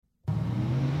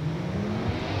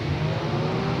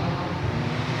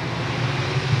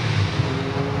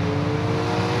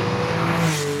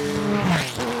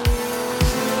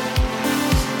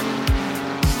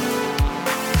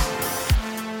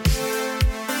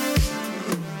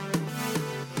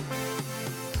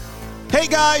Hey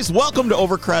guys, welcome to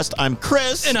Overcrest. I'm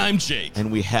Chris. And I'm Jake.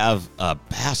 And we have a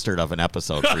bastard of an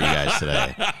episode for you guys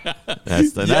today.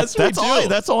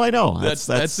 That's all I know. That's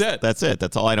it. That's it.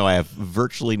 That's all I know. I have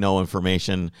virtually no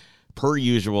information per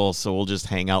usual, so we'll just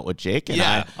hang out with Jake. And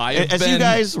you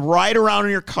guys ride around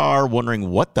in your car wondering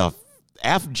what the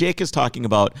F Jake is talking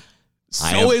about.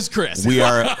 So is Chris. We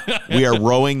are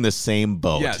rowing the same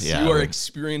boat. Yes, you are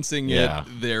experiencing it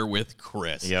there with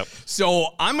Chris. Yep. So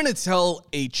I'm going to tell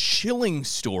a chilling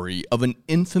story of an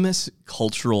infamous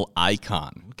cultural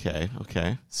icon.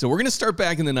 Okay. So we're going to start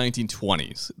back in the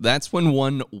 1920s. That's when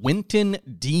one Wynton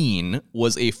Dean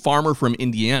was a farmer from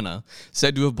Indiana,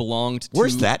 said to have belonged to...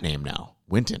 Where's that name now?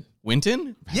 Wynton?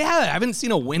 Yeah, I haven't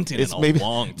seen a Wynton in a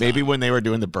long time. Maybe when they were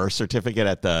doing the birth certificate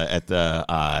at the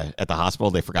hospital,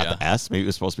 they forgot the S. Maybe it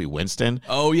was supposed to be Winston.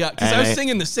 Oh yeah, because I was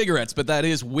singing the cigarettes, but that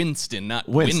is Winston, not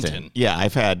Wynton. Yeah,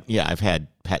 I've had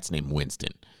pets named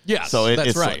Winston. Yeah, so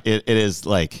that's right. It is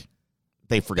like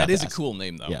they forgot. That is a cool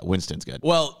name though. Yeah, Winston's good.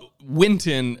 Well,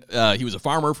 Wynton, he was a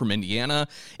farmer from Indiana,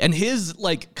 and his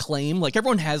claim,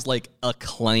 everyone has a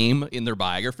claim in their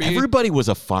biography. Everybody was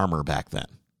a farmer back then.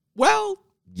 Well.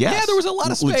 Yes. Yeah, there was a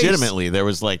lot of space. Legitimately, there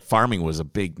was farming was a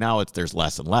big. Now there's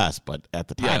less and less, but at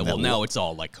the time, now it's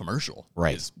all commercial,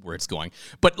 right? Is where it's going.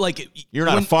 But you're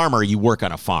not a farmer; you work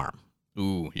on a farm.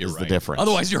 Ooh, you're right. The difference.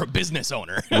 Otherwise, you're a business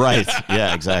owner. Right.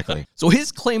 Yeah. Exactly. So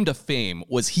his claim to fame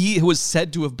was he was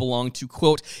said to have belonged to,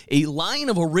 quote, a line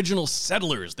of original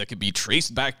settlers that could be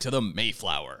traced back to the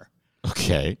Mayflower.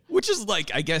 Okay. Which is I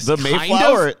guess the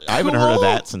Mayflower. I haven't heard of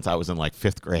that since I was in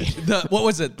 5th grade. What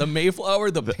was it? The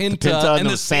Mayflower, the Pinta, and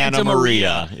the Santa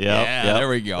Maria. Yep. Yeah, there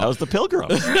we go. That was the Pilgrim.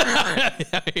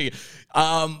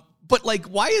 But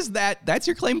why is that? That's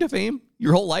your claim to fame?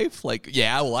 Your whole life? I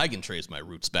can trace my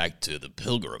roots back to the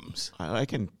Pilgrims. I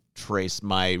can trace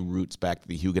my roots back to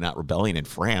the Huguenot Rebellion in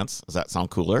France. Does that sound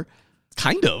cooler?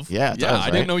 Kind of. Yeah,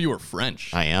 I didn't know you were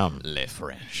French. I am. Le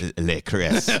French. Le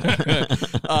Chris.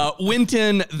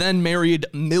 Wynton then married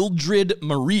Mildred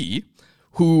Marie,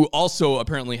 who also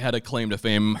apparently had a claim to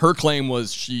fame. Her claim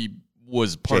was she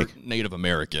was part Native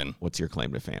American. What's your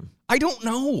claim to fame? I don't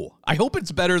know. I hope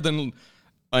it's better than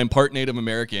I'm part Native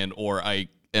American or I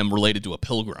am related to a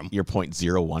pilgrim. You're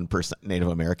 0.01% Native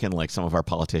American, like some of our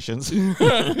politicians.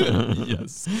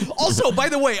 Yes. Also, by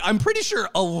the way, I'm pretty sure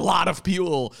a lot of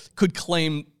people could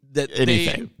claim that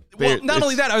anything. Not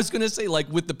only that, I was going to say,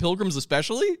 with the pilgrims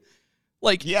especially,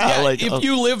 if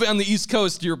you live on the East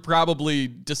Coast, you're probably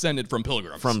descended from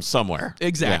pilgrims. From somewhere.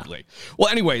 Exactly. Yeah. Well,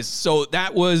 anyways, so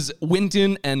that was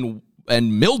Wynton and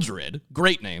Mildred,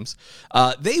 great names.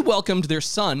 They welcomed their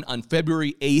son on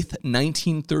February 8th,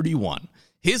 1931.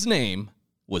 His name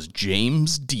was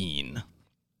James Dean.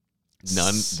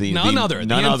 None other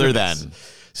than.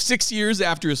 6 years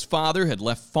after his father had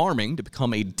left farming to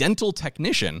become a dental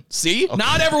technician. See? Okay.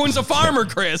 Not everyone's a farmer,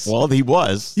 Chris. Well, he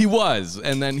was. He was.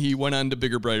 And then he went on to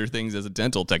bigger, brighter things as a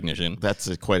dental technician.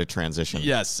 That's quite a transition.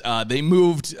 Yes. They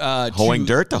moved... hoeing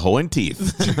dirt to hoeing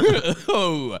teeth.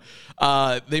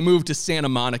 They moved to Santa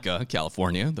Monica,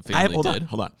 California. The family did.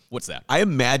 Hold on. What's that? I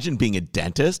imagine being a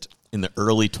dentist in the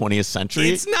early 20th century.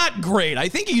 It's not great. I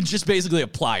think you just basically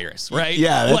have pliers, right?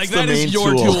 Yeah, that's the that main is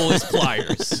your tool is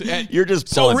pliers. You're just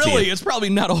pulling teeth. It's probably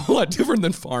not a whole lot different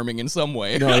than farming in some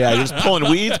way. No, yeah, you're just pulling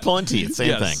weeds, pulling teeth.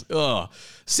 Same thing.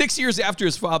 6 years after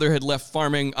his father had left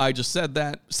farming, I just said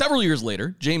that. Several years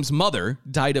later, James' mother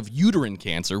died of uterine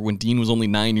cancer when Dean was only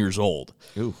 9 years old.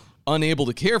 Ooh. Unable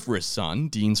to care for his son,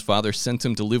 Dean's father sent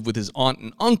him to live with his aunt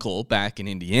and uncle back in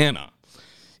Indiana.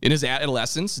 In his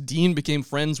adolescence, Dean became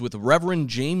friends with Reverend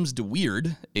James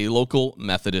DeWeerd, a local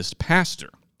Methodist pastor.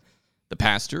 The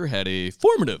pastor had a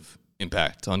formative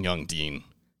impact on young Dean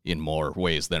in more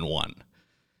ways than one.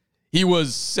 He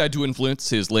was said to influence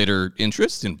his later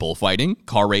interest in bullfighting,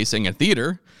 car racing, and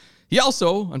theater. He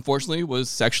also, unfortunately, was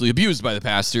sexually abused by the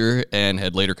pastor and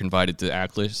had later confided to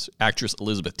actress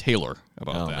Elizabeth Taylor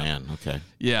about that. Oh, man, okay.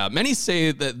 Yeah, many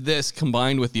say that this,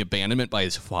 combined with the abandonment by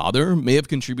his father, may have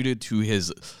contributed to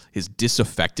his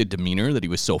disaffected demeanor that he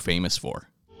was so famous for.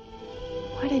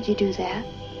 Why did you do that?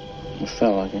 I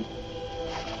felt like it.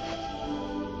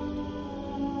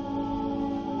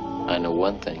 I know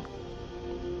one thing.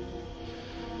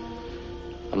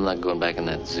 I'm not going back in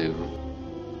that zoo.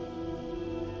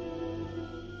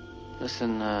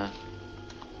 Listen,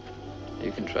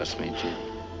 you can trust me, Jim.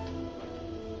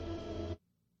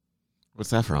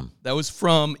 What's that from? That was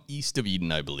from East of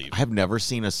Eden, I believe. I have never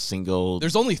seen a single...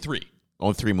 There's only 3.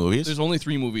 Only 3 movies? There's only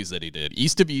 3 movies that he did.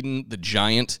 East of Eden, The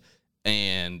Giant,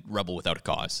 and Rebel Without a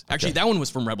Cause. Actually, that one was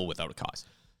from Rebel Without a Cause.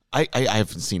 I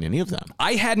haven't seen any of them.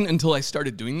 I hadn't until I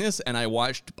started doing this, and I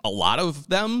watched a lot of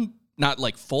them not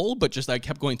like full, but just I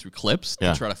kept going through clips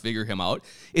to try to figure him out.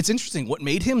 It's interesting. What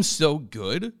made him so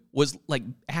good was like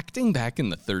acting back in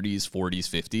the 30s, 40s,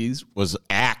 50s. Was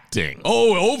acting.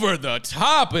 Oh, over the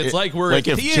top. It's like we're in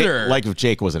theater. Like if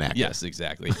Jake was an actor. Yes,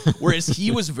 exactly. Whereas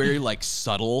he was very like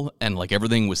subtle and like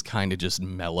everything was kind of just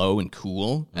mellow and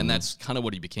cool. And that's kind of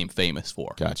what he became famous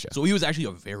for. Gotcha. So he was actually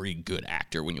a very good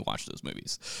actor when you watch those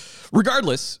movies.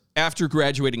 Regardless, after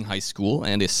graduating high school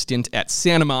and a stint at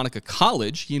Santa Monica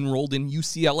College, he enrolled in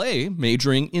UCLA,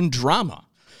 majoring in drama.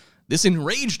 This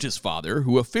enraged his father,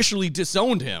 who officially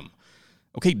disowned him.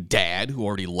 Okay, Dad, who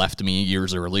already left me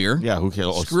years earlier. Yeah, who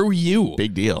cares? Screw you.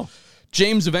 Big deal.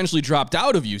 James eventually dropped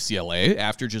out of UCLA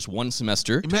after just one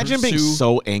semester. Imagine being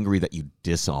so angry that you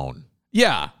disown.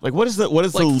 Yeah. Like, what is the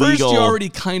legal... First, you're already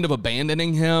kind of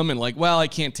abandoning him and like, well, I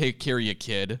can't take care of your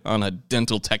kid on a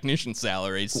dental technician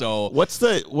salary, so... What's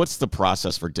the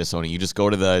process for disowning? You just go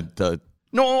to the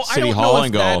No, City I don't Hall know if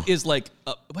and go... that is like...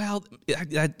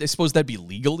 I suppose that'd be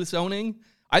legal disowning.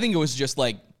 I think it was just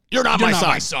like... You're not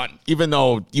my son. Even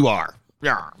though you are.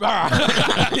 Yeah.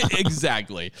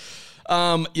 Exactly.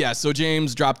 So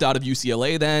James dropped out of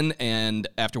UCLA then, and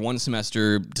after one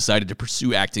semester, decided to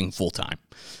pursue acting full-time.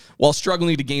 While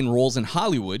struggling to gain roles in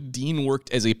Hollywood, Dean worked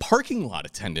as a parking lot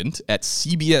attendant at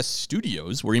CBS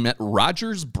Studios, where he met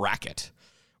Rogers Brackett.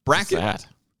 What's that?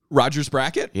 Rogers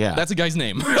Brackett? Yeah. That's a guy's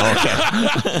name.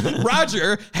 Okay.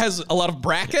 Roger has a lot of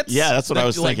brackets. Yeah, that's what I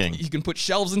was thinking. You can put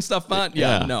shelves and stuff on.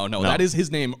 Yeah, no. That is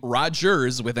his name.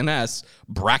 Rogers with an S,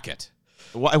 Brackett.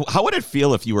 How would it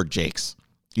feel if you were Jake's?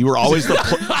 You were always the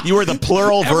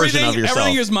plural version of yourself.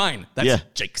 Everything is mine. That's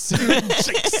Jake's.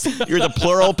 Jake's. You're the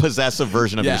plural possessive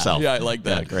version of yourself. Yeah, I like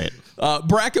that. Yeah, great.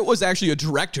 Brackett was actually a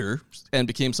director and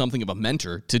became something of a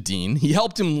mentor to Dean. He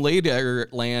helped him later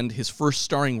land his first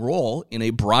starring role in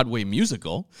a Broadway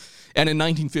musical. And in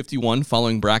 1951,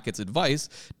 following Brackett's advice,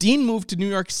 Dean moved to New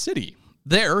York City.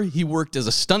 There, he worked as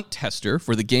a stunt tester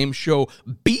for the game show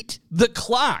Beat the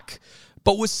Clock,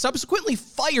 but was subsequently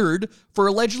fired for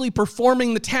allegedly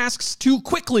performing the tasks too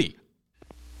quickly.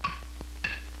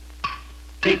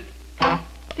 Tick-tock,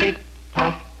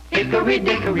 tick-tock,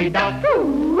 hickory-dickory-dock,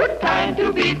 time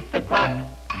to beat the clock.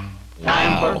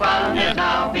 Time for fun has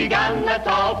now begun, let's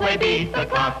all play Beat the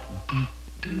Clock.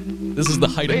 This is the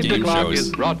height of game shows. Beat the Clock is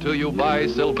brought to you by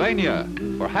Sylvania.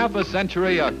 For half a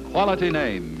century, a quality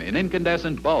name in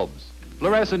incandescent bulbs,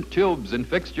 fluorescent tubes and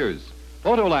fixtures,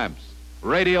 photo lamps,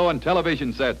 radio and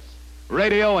television sets,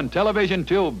 radio and television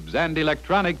tubes, and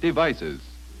electronic devices.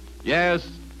 Yes,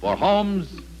 for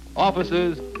homes,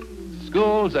 offices,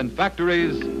 schools, and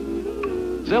factories,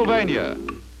 Sylvania.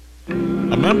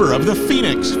 A member of the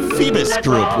Phoebus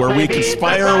group, where we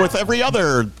conspire with every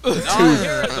other tube. Now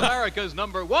here is America's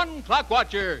 #1 clock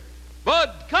watcher,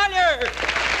 Bud Collyer.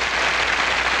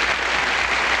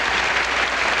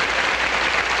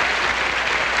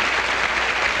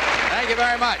 Thank you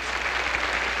very much.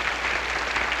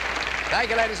 Thank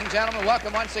you, ladies and gentlemen.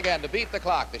 Welcome once again to Beat the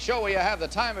Clock, the show where you have the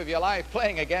time of your life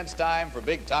playing against time for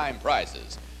big-time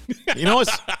prizes. You know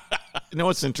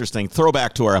what's interesting?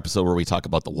 Throwback to our episode where we talk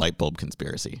about the light bulb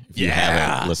conspiracy. If you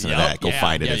haven't listened to that, go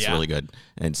find it. It's really good.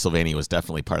 And Sylvania was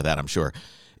definitely part of that, I'm sure.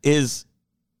 Is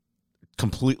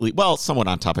completely, well, somewhat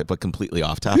on topic, but completely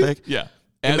off topic. Yeah.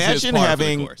 Imagine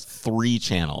having 3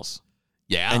 channels.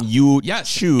 Yeah. And you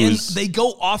choose. And they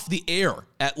go off the air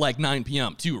at like 9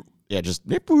 p.m. too. Yeah, just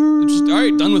all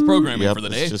right, done with programming for the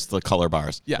day. It's just the color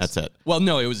bars. Yes. That's it. Well,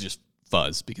 no, it was just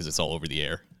fuzz because it's all over the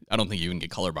air. I don't think you even get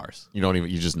color bars. You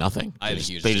just nothing. They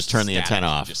just turn the antenna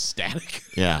off. Just static.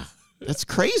 Yeah. That's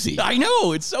crazy. I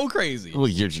know. It's so crazy. Well,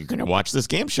 you're going to watch this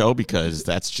game show because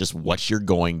that's just what you're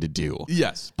going to do.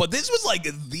 Yes. But this was like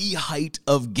the height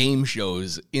of game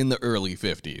shows in the early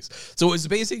 50s. So it was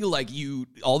basically like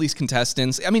all these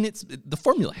contestants. I mean, the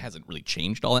formula hasn't really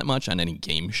changed all that much on any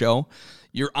game show.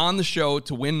 You're on the show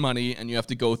to win money, and you have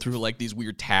to go through like these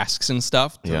weird tasks and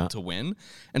stuff to win.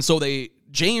 And so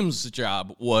James'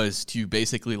 job was to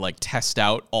basically like test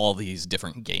out all these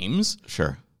different games.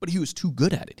 Sure. But he was too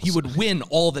good at it. He would win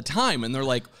all the time, and they're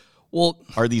like, well...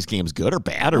 Are these games good or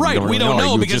bad? Or right, we don't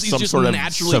know because he's just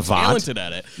naturally talented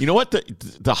at it. You know what?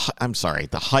 I'm sorry.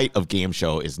 The height of game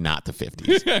show is not the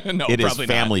 50s. No, it is probably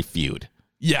Family not. Feud.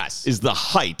 Yes. Is the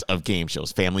height of game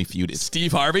shows. Family Feud is...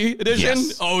 Steve Harvey edition?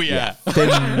 Yes. Oh, yeah.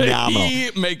 Phenomenal.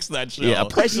 He makes that show. Yeah,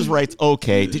 Price is Right's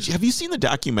okay. Have you seen the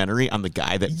documentary on the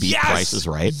guy that beat Price is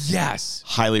Right? Yes.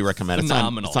 Highly recommend it.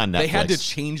 Phenomenal. It's on Netflix. They had to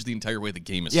change the entire way the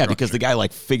game is structured. structured. Because the guy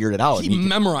figured it out. He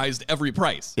memorized every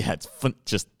price. Yeah, it's fun.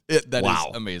 That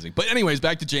is amazing. But anyways,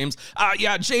 back to James.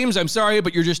 James, I'm sorry,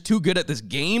 but you're just too good at this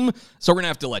game, so we're going to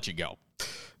have to let you go.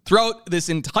 Throughout this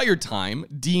entire time,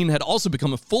 Dean had also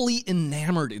become fully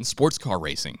enamored in sports car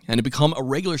racing and had become a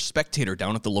regular spectator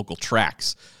down at the local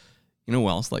tracks. You know who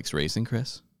else likes racing,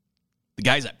 Chris? The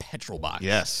guys at Petrolbox.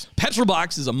 Yes.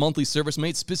 Petrolbox is a monthly service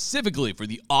made specifically for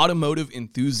the automotive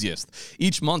enthusiast.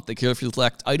 Each month, they carefully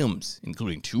select items,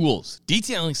 including tools,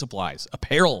 detailing supplies,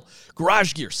 apparel,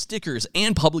 garage gear, stickers,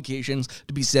 and publications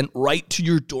to be sent right to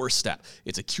your doorstep.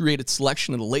 It's a curated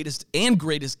selection of the latest and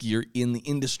greatest gear in the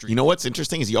industry. You know what's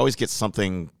interesting is you always get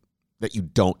something that you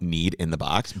don't need in the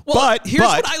box. Well, here's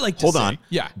what I like to hold say. on.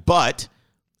 Yeah. But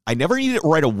I never need it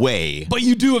right away. But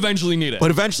you do eventually need it.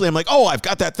 But eventually I'm like, oh, I've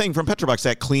got that thing from Petrolbox,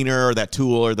 that cleaner or that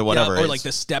tool or the whatever. Yeah, or like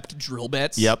the stepped drill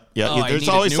bits. Yep. Oh, There's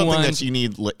always something that you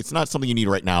need. It's not something you need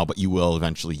right now, but you will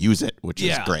eventually use it, which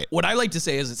is great. What I like to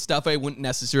say is it's stuff I wouldn't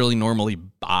necessarily normally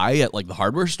buy at like the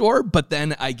hardware store, but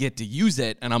then I get to use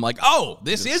it and I'm like, oh,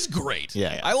 this is great.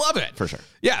 Yeah. I love it. For sure.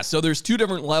 Yeah, so there's 2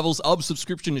 different levels of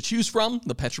subscription to choose from.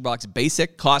 The Petrolbox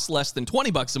Basic costs less than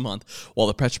 $20 a month, while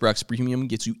the Petrolbox Premium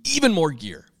gets you even more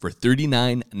gear for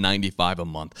 $39.95 a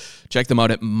month. Check them out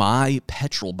at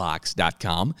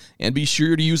mypetrolbox.com and be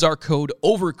sure to use our code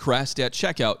OVERCREST at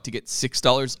checkout to get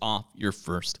 $6 off your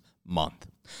first month.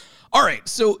 All right,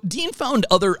 so Dean found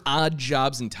other odd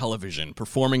jobs in television,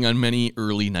 performing on many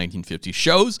early 1950s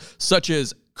shows, such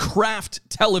as Kraft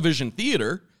Television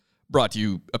Theater, brought to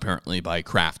you apparently by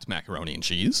Kraft Macaroni and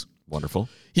Cheese. Wonderful.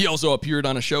 He also appeared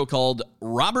on a show called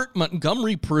Robert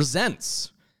Montgomery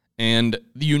Presents and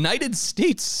the United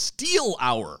States Steel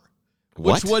Hour,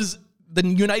 which was the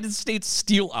United States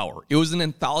Steel Hour. It was an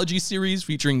anthology series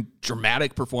featuring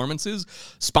dramatic performances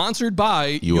sponsored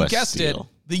by, you guessed it,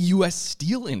 the U.S.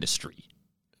 steel industry.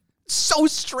 So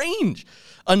strange.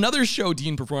 Another show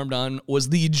Dean performed on was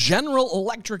the General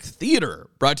Electric Theater,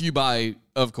 brought to you by,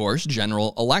 of course,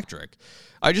 General Electric.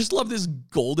 I just love this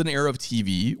golden era of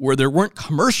TV where there weren't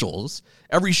commercials.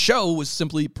 Every show was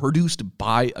simply produced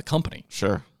by a company.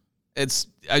 Sure. It's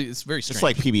very strange. It's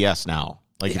like PBS now.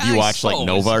 Like if you watch like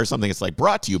Nova or something, it's like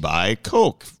brought to you by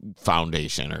Coke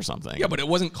Foundation or something. Yeah, but it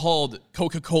wasn't called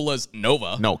Coca-Cola's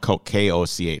Nova. No, Coke,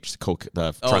 K-O-C-H, Coke,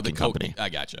 the trucking company. I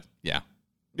gotcha. Yeah.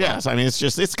 Yes, I mean,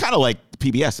 it's kind of like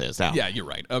PBS is now. Yeah, you're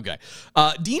right. Okay.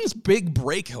 Dean's big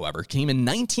break, however, came in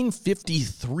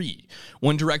 1953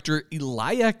 when director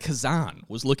Elia Kazan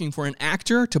was looking for an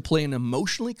actor to play an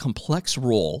emotionally complex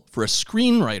role for a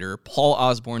screenwriter, Paul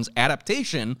Osborne's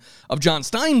adaptation of John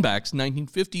Steinbeck's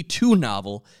 1952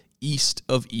 novel, East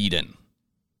of Eden.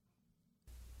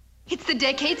 It's the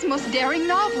decade's most daring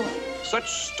novel. Such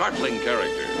startling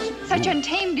characters. Such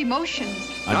untamed emotions.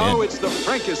 Now it's the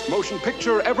frankest motion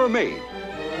picture ever made.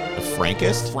 The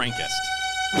frankest? Frankest.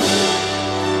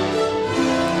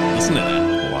 Listen to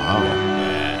that. Wow.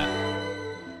 Yeah.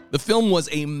 The film was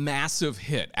a massive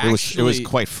hit. Actually, it was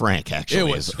quite frank,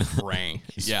 actually. It was frank.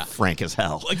 Yeah. Frank as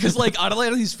hell. Because a lot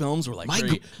of these films were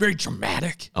very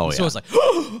dramatic. Oh, yeah. So it's like,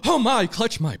 oh my,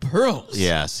 clutch my pearls.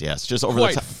 Yes. Just over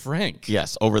quite the top. Frank.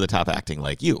 Yes, over the top acting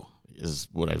like you is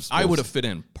what I would have fit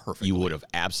in perfectly. You would have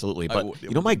absolutely. But you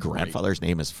know, my grandfather's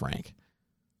name is Frank,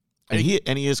 and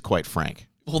he is quite frank.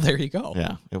 Well, there you go.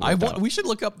 Yeah, we should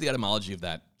look up the etymology of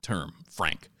that term,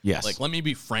 frank. Yes. Like, let me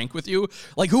be frank with you.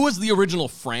 Like, who was the original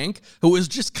Frank? Who was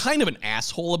just kind of an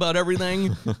asshole about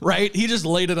everything, right? He just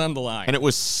laid it on the line, and it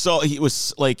was so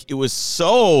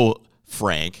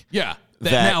frank. Yeah.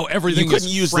 That now everything you couldn't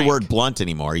is use frank. the word blunt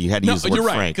anymore. You had to use the word you're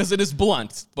right, frank because it is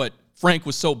blunt, but Frank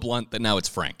was so blunt that now it's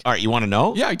Frank. All right, you want to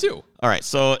know? Yeah, I do. All right,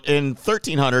 so in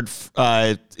 1300,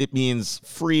 it means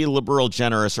free, liberal,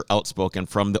 generous, or outspoken,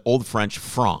 from the Old French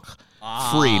franc.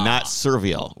 Free, not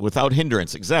servile, without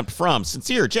hindrance, exempt from,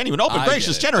 sincere, genuine, open,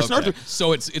 gracious, generous. Okay.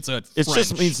 So it's a it French.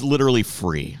 Just means literally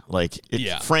free. Like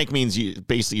frank means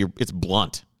it's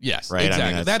blunt. Yes, right?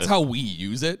 exactly. I mean, that's how we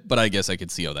use it, but I guess I could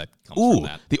see how that comes from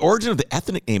that. The origin of the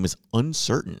ethnic name is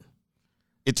uncertain.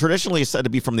 It traditionally is said to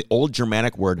be from the old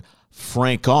Germanic word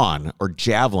frankon, or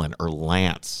javelin, or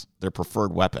lance, their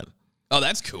preferred weapon. Oh,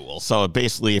 that's cool. So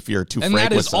basically, if you're too frank,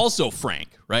 and that is also frank,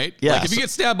 right? Yeah. Like if you get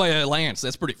stabbed by a lance,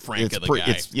 that's pretty frank of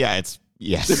the guy.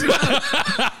 Yes.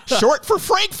 Short for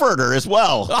Frankfurter as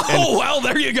well. Well,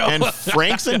 there you go. And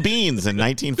Franks and Beans in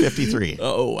 1953.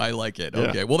 Oh, I like it. Yeah.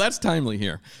 Okay, well, that's timely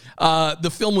here.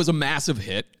 The film was a massive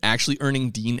hit, actually earning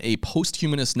Dean a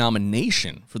posthumous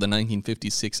nomination for the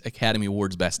 1956 Academy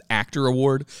Awards Best Actor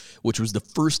Award, which was the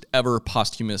first ever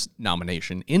posthumous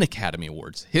nomination in Academy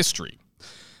Awards history.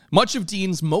 Much of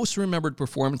Dean's most remembered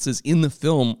performances in the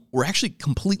film were actually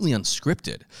completely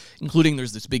unscripted, including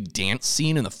there's this big dance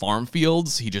scene in the farm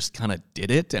fields. He just kind of did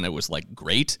it, and it was like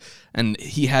great. And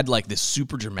he had like this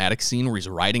super dramatic scene where he's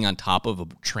riding on top of a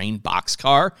train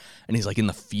boxcar, and he's like in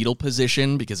the fetal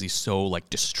position because he's so like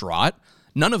distraught.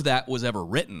 None of that was ever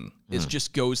written. It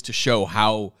just goes to show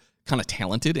how kind of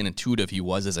talented and intuitive he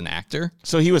was as an actor.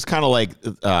 So he was kind of like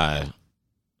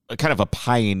kind of a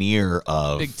pioneer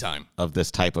of big time of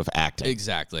this type of acting.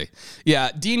 Exactly. Yeah,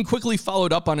 Dean quickly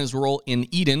followed up on his role in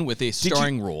Eden with a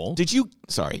starring role. Did you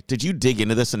dig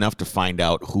into this enough to find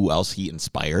out who else he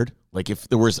inspired? Like if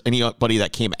there was anybody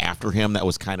that came after him that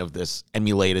was kind of this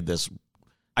emulated this.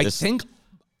 I think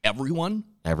everyone.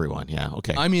 Everyone, yeah,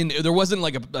 okay. I mean, there wasn't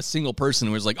like a single person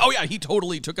who was like, oh yeah, he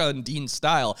totally took on Dean's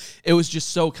style. It was just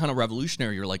so kind of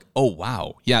revolutionary. You're like, oh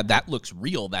wow, yeah, that looks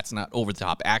real. That's not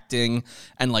over-the-top acting.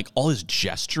 And like all his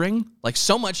gesturing, like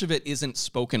so much of it isn't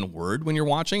spoken word when you're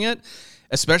watching it,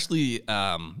 especially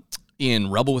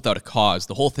in Rebel Without a Cause.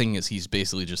 The whole thing is he's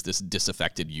basically just this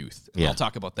disaffected youth. Yeah. I'll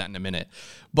talk about that in a minute.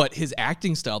 But his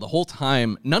acting style, the whole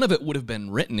time, none of it would have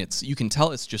been written. You can tell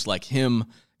it's just like him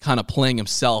kind of playing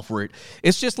himself, where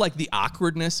it's just like the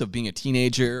awkwardness of being a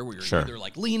teenager where you're either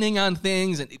like leaning on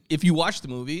things. And if you watch the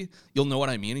movie, you'll know what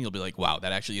I mean. And you'll be like, wow,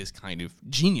 that actually is kind of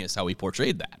genius how he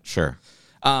portrayed that. Sure.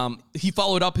 He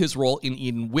followed up his role in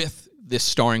Eden with this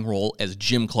starring role as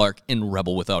Jim Clark in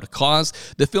Rebel Without a Cause.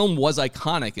 The film was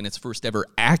iconic in its first ever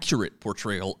accurate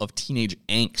portrayal of teenage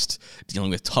angst,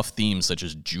 dealing with tough themes such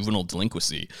as juvenile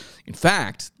delinquency. In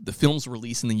fact, the film's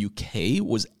release in the UK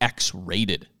was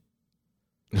X-rated.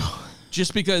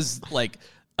 Just because like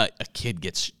a kid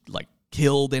gets like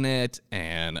killed in it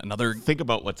and another. Think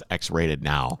about what's X-rated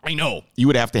now. I know. You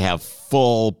would have to have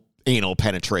full anal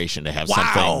penetration to have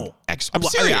something I'm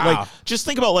serious. Yeah. Like, just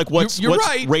think about like what's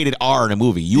right. rated R in a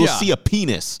movie. You will see a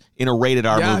penis in a rated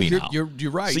R movie now.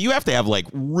 You're right. So you have to have like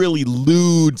really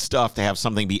lewd stuff to have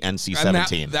something be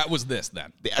NC-17. And that was this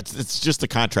then. It's just a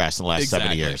contrast in the last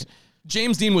 70 years.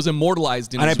 James Dean was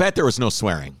immortalized in I bet there was no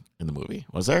swearing in the movie.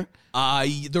 Was there?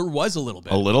 There was a little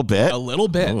bit. A little bit? A little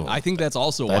bit. Ooh. I think that's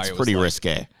also why it was pretty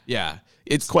risque. Yeah.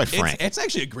 It's quite frank. It's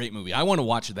actually a great movie. I want to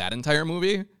watch that entire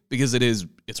movie because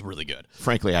it's really good.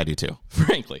 Frankly, I do too.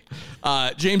 Frankly.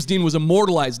 James Dean was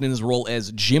immortalized in his role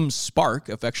as Jim Spark,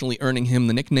 affectionately earning him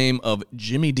the nickname of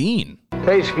Jimmy Dean.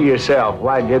 Taste for yourself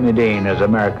why Jimmy Dean is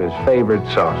America's favorite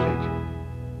sausage.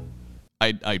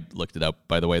 I looked it up,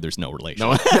 by the way. There's no relation.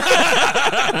 No.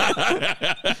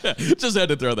 Just had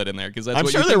to throw that in there because I'm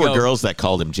sure there were girls that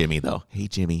called him Jimmy, though. Hey,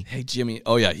 Jimmy. Hey, Jimmy.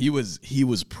 Oh yeah, he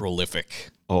was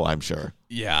prolific. Oh, I'm sure.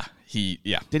 Yeah,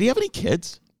 Did he have any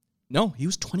kids? No, he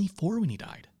was 24 when he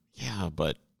died. Yeah,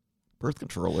 but birth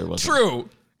controller wasn't.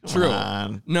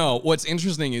 True. No, what's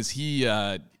interesting is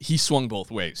he swung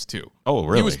both ways too. Oh,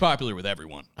 really? He was popular with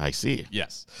everyone. I see.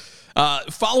 Yes.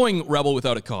 Following Rebel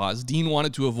Without a Cause, Dean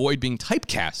wanted to avoid being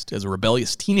typecast as a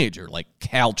rebellious teenager like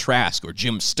Cal Trask or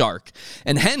Jim Stark,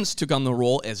 and hence took on the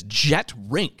role as Jet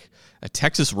Rink, a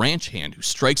Texas ranch hand who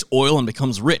strikes oil and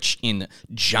becomes rich in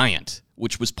Giant,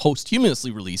 which was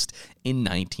posthumously released in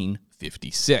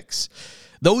 1956.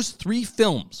 Those three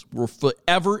films will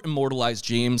forever immortalize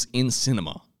James in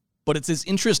cinema, but it's his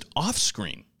interest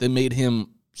off-screen that made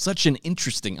him such an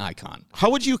interesting icon. How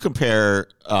would you compare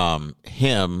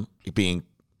him being,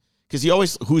 because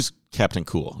who's Captain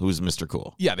Cool? Who's Mr.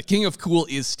 Cool? Yeah, the King of Cool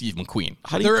is Steve McQueen.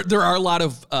 There are a lot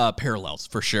of parallels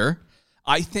for sure.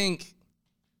 I think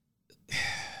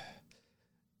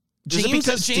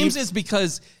James is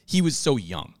because he was so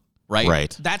young, right?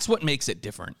 Right. That's what makes it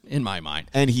different in my mind.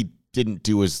 And he didn't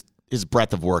do his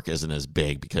breadth of work isn't as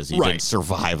big because he didn't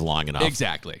survive long enough.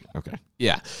 Exactly. Okay.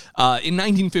 Yeah. In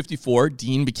 1954,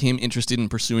 Dean became interested in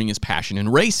pursuing his passion in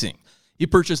racing. He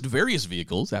purchased various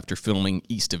vehicles after filming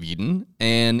East of Eden,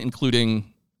 and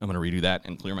including, I'm going to redo that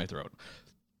and clear my throat.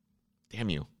 Damn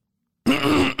you.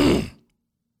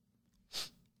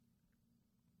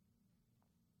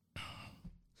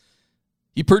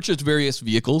 He purchased various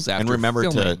vehicles after remember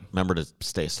filming. to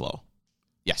stay slow.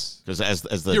 Yes. Because as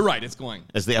the you're right, it's going.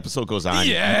 As the episode goes on,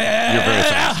 you're very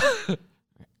fast.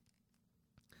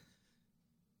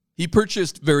 He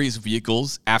purchased various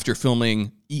vehicles after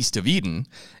filming East of Eden,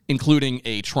 including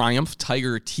a Triumph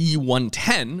Tiger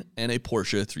T110 and a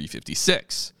Porsche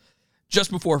 356.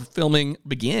 Just before filming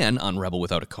began on Rebel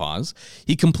Without a Cause,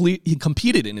 he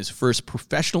competed in his first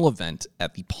professional event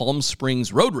at the Palm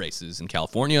Springs Road Races in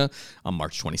California on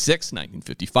March 26,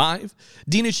 1955.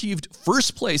 Dean achieved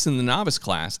first place in the novice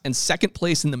class and second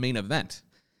place in the main event.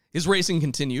 His racing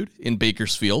continued in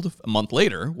Bakersfield a month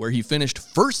later, where he finished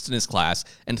first in his class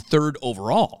and third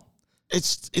overall.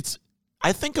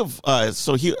 I think of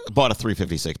so he bought a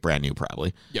 356 brand new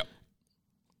probably. Yep.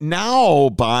 Now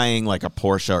buying like a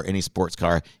Porsche or any sports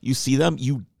car, you see them,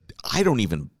 I don't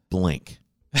even blink.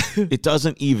 It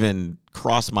doesn't even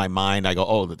cross my mind. I go,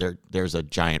 oh, there's a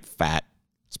giant fat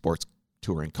sports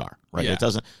touring car, right? Yeah. It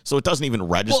doesn't even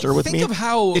register with me. Think of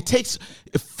how it takes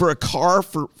for a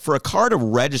car to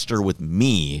register with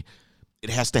me. It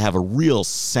has to have a real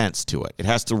sense to it. It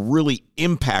has to really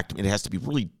impact me. It has to be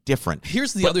really different.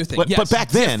 Here's the other thing. But back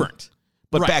then,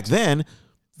 right. back then,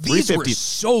 these were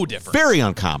so different. Very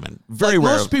uncommon. Very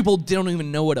rare. Most people don't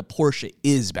even know what a Porsche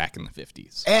is back in the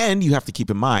 50s. And you have to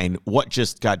keep in mind what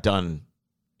just got done,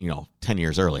 10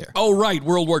 years earlier. Oh, right.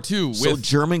 World War II. So with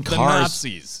German the cars.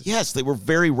 Nazis. Yes, they were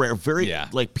very rare.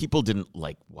 Like people didn't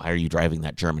why are you driving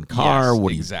that German car? Yes,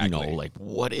 what exactly.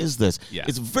 what is this? Yeah.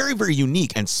 It's very, very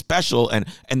unique and special. And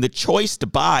the choice to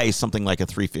buy something like a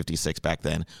 356 back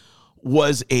then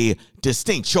was a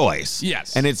distinct choice.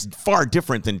 Yes. And it's far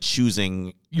different than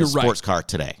choosing a sports car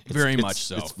today. Very much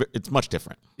so. It's much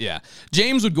different. Yeah.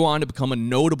 James would go on to become a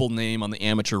notable name on the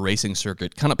amateur racing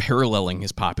circuit, kind of paralleling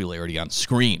his popularity on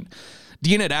screen.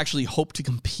 Dean had actually hoped to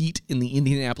compete in the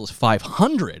Indianapolis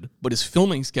 500, but his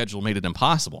filming schedule made it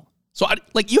impossible. So,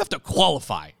 you have to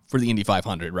qualify for the Indy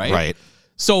 500, right? Right.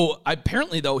 So,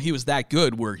 apparently, though, he was that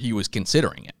good where he was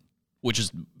considering it, which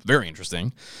is very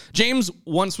interesting. James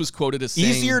once was quoted as saying...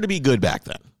 Easier to be good back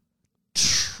then.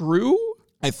 True?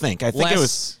 I think it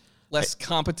was... Less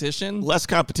competition? Less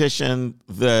competition.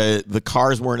 The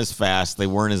cars weren't as fast. They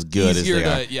weren't as good as they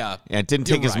are. Yeah. And it didn't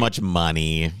take as much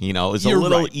money. It was a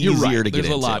little easier to get into. There's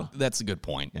a lot. That's a good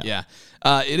point. Yeah.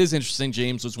 It is interesting.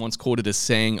 James was once quoted as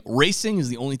saying, "Racing is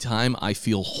the only time I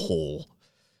feel whole."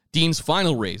 Dean's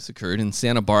final race occurred in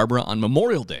Santa Barbara on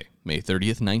Memorial Day, May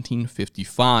 30th,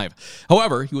 1955.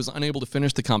 However, he was unable to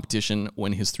finish the competition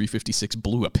when his 356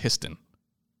 blew a piston.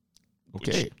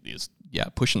 Okay. Which is,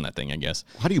 pushing that thing, I guess.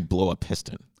 How do you blow a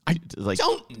piston? I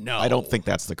don't know. I don't think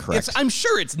that's the correct. I'm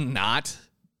sure it's not.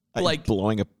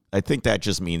 I think that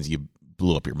just means you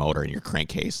blew up your motor and your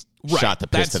crankcase shot the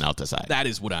piston out the side. That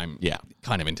is what I'm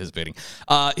kind of anticipating.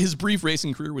 His brief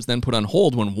racing career was then put on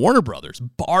hold when Warner Brothers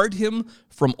barred him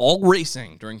from all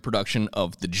racing during production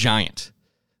of The Giant.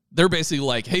 They're basically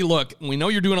like, hey, look, we know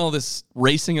you're doing all this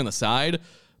racing on the side,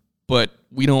 but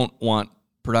we don't want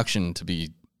production to be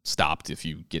stopped if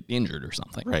you get injured or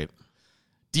something. Right.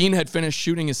 Dean had finished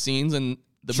shooting his scenes and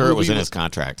the movie movie was in his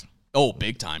contract. Oh,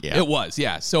 big time. Yeah. It was,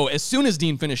 yeah. So as soon as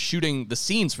Dean finished shooting the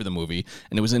scenes for the movie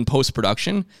and it was in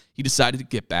post-production, he decided to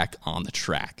get back on the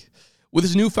track. With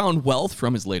his newfound wealth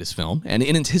from his latest film and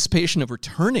in anticipation of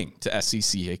returning to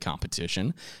SCCA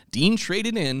competition, Dean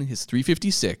traded in his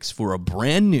 356 for a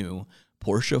brand new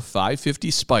Porsche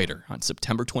 550 Spyder on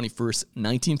September 21st,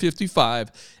 1955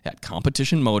 at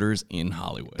Competition Motors in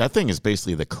Hollywood. That thing is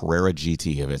basically the Carrera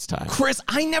GT of its time. Chris,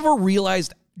 I never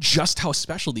realized just how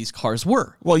special these cars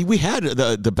were. Well, we had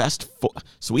the best...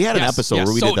 So we had an episode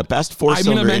where we did the best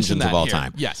four-cylinder engines of all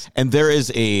time. Yes. And there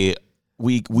is a...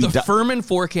 The Furman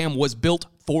 4Cam was built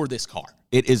for this car.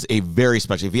 It is a very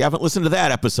special... If you haven't listened to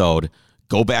that episode,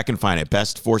 go back and find it.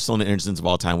 Best four-cylinder engines of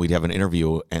all time. We'd have an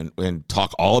interview and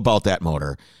talk all about that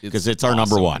motor because it's our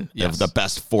number one of the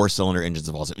best four-cylinder engines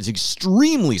of all time. It's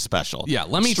extremely special. Yeah,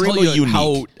 let me tell you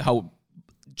how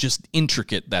just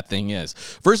intricate that thing is.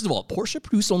 First of all, Porsche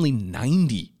produced only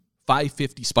 90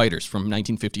 550 Spyders from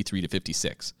 1953 to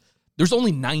 56. There's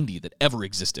only 90 that ever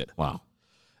existed. Wow.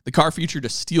 The car featured a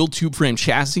steel tube frame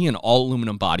chassis and all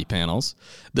aluminum body panels.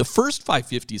 The first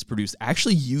 550s produced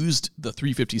actually used the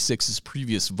 356's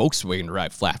previous Volkswagen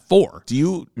Drive Flat 4. Do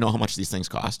you know how much these things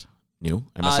cost? New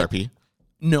MSRP?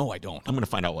 No, I don't. I'm going to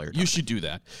find out while you're talking. You should do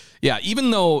that. Yeah, even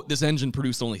though this engine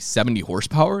produced only 70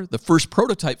 horsepower, the first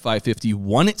prototype 550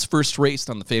 won its first race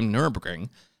on the famed Nürburgring,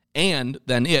 and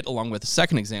then it, along with the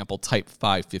second example, Type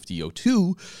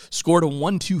 550-02, scored a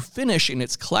 1-2 finish in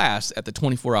its class at the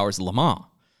 24 Hours of Le Mans.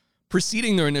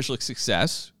 Preceding their initial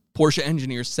success, Porsche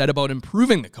engineers set about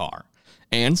improving the car.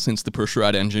 And since the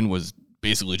Percherat engine was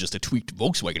basically just a tweaked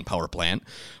Volkswagen power plant,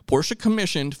 Porsche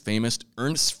commissioned famous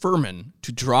Ernst Furman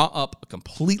to draw up a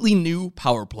completely new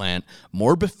power plant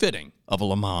more befitting of a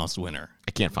Le Mans winner.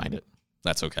 I can't find it.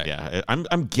 That's okay. Yeah,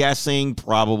 I'm guessing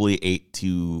probably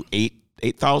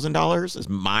 $8,000 is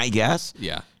my guess.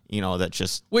 Yeah.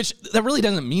 Which that really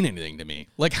doesn't mean anything to me.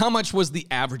 Like, how much was the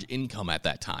average income at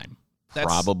that time?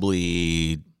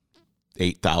 Probably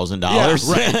 $8,000. Yeah,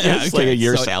 right. Yeah, it's like a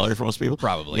year's salary for most people.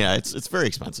 Probably. Yeah, it's very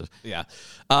expensive. Yeah.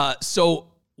 So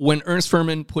when Ernst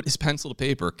Furman put his pencil to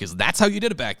paper, because that's how you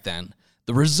did it back then,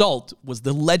 The result was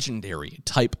the legendary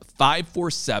Type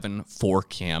 547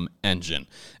 4-cam engine.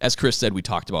 As Chris said, we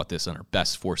talked about this on our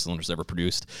best 4 cylinders ever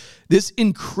produced. This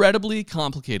incredibly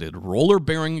complicated roller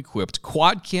bearing equipped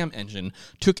quad cam engine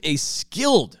took a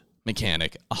skilled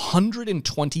mechanic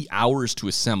 120 hours to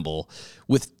assemble,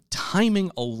 with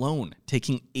timing alone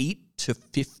taking 8 to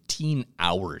 15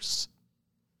 hours.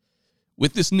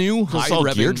 With this new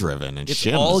high-revving... gear driven and shims.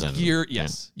 It's all gear,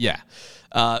 yes, yeah.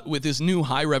 With this new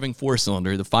high-revving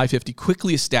 4-cylinder, the 550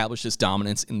 quickly established its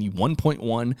dominance in the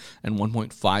 1.1 and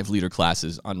 1.5 liter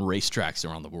classes on racetracks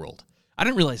around the world. I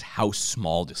didn't realize how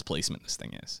small displacement this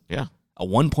thing is. Yeah. A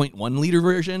 1.1 liter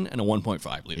version and a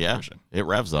 1.5 liter version. It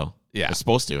revs, though. Yeah. It's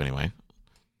supposed to, anyway.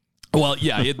 Well,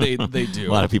 yeah, they do.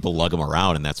 A lot of people lug them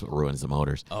around, and that's what ruins the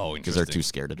motors. Oh, because they're too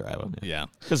scared to drive them. Yeah.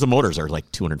 Because the motors are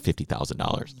like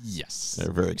 $250,000. Yes.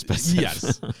 They're very expensive.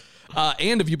 Yes.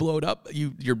 And if you blow it up,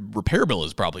 your repair bill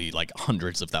is probably like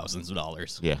hundreds of thousands of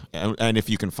dollars. Yeah. And if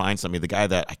you can find somebody, the guy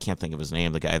that, I can't think of his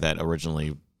name, the guy that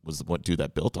originally was the dude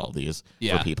that built all these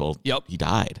for people, he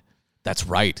died. That's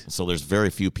right. So there's very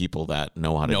few people that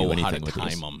know how to do anything with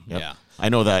these. Them. Yep. Yeah. I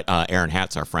know that Aaron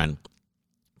Hatz, our friend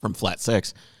from Flat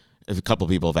 6, a couple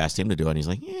people have asked him to do it, and he's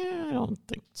like, yeah, I don't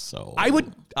think so. I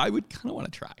would kind of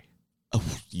want to try. Oh,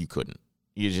 you couldn't.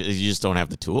 You just don't have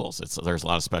the tools. There's a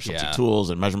lot of specialty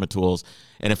tools and measurement tools.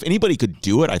 And if anybody could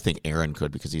do it, I think Aaron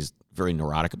could, because he's very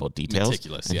neurotic about details.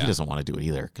 Meticulous, and he doesn't want to do it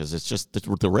either, because it's just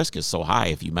the risk is so high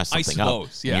if you mess something up.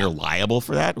 Yeah. And you're liable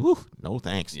for that. Whew, no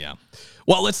thanks. Yeah.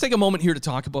 Well, let's take a moment here to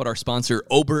talk about our sponsor,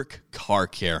 Oberk Car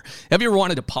Care. Have you ever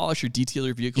wanted to polish or detail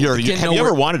your vehicle? Have you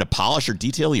ever wanted to polish or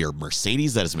detail your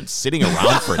Mercedes that has been sitting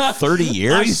around for 30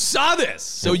 years? I saw this.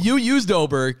 So you used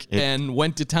Oberk and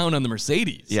went to town on the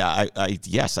Mercedes. Yeah,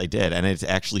 yes, I did. And it's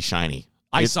actually shiny.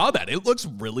 I saw that. It looks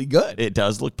really good. It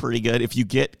does look pretty good. If you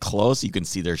get close, you can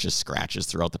see there's just scratches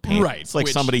throughout the paint. Right. It's like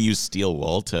somebody used steel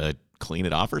wool to clean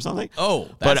it off or something. Oh,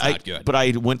 that's not good. But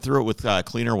I went through it with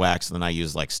cleaner wax, and then I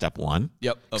used like step 1.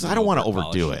 Yep. Because I don't want to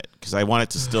overdo it, because I want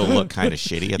it to still look kind of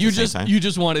shitty at the same time. You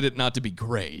just wanted it not to be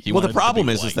gray. Well, the problem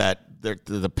is that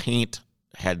the paint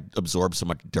had absorbed so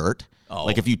much dirt. Oh.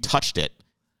 Like if you touched it,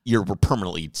 you were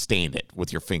permanently stained it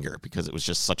with your finger, because it was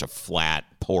just such a flat,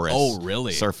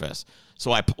 porous surface.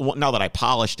 So now that I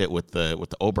polished it with the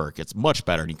Oberk, it's much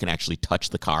better, and you can actually touch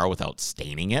the car without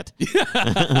staining it.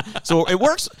 So it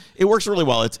works really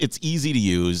well. It's easy to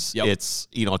use. Yep. It's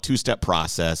a 2-step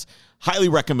process. Highly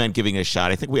recommend giving it a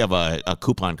shot. I think we have a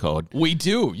coupon code. We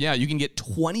do. Yeah, you can get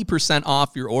 20%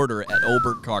 off your order at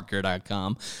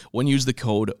oberkcarcare.com when you use the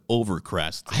code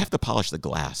OVERCREST. I have to polish the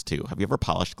glass too. Have you ever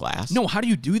polished glass? No, how do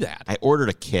you do that? I ordered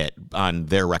a kit on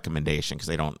their recommendation,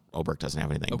 because Oberk doesn't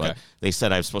have anything. Okay. But they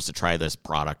said I was supposed to try this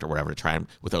product or whatever, to try them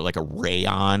with a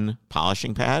rayon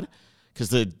polishing pad,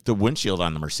 because the windshield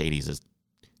on the Mercedes is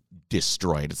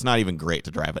destroyed. It's not even great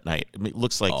to drive at night. It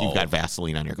looks like you've got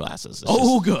Vaseline on your glasses.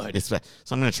 It's good.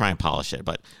 So I'm going to try and polish it.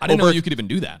 But I didn't know you could even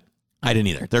do that. I didn't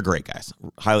either. They're great guys.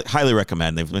 Highly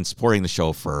recommend. They've been supporting the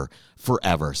show for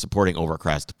forever, supporting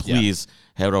Overcrest. Please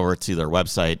head over to their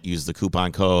website, use the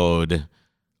coupon code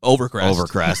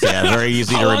Overcrest. Yeah, very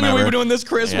easy to remember. How long have we been doing this,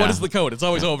 Chris? Yeah. What is the code? It's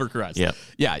always Overcrest. Yeah.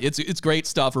 Yeah, it's great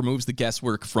stuff. Removes the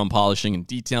guesswork from polishing and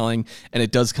detailing, and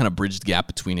it does kind of bridge the gap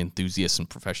between enthusiasts and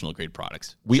professional grade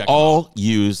products. We all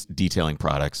use detailing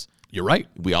products. You're right.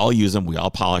 We all use them. We all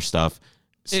polish stuff.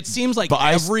 It seems like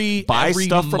buy every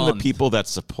stuff from the month. people that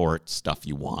support stuff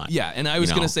you want. Yeah, and I was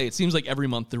going to say, it seems like every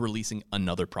month they're releasing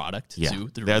another product too.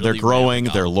 They're growing.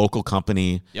 They're a local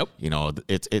company. Yep.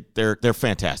 They're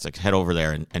fantastic. Head over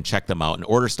there and check them out and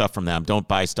order stuff from them. Don't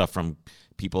buy stuff from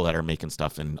people that are making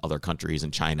stuff in other countries,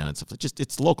 in China and stuff.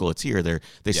 It's local. It's here.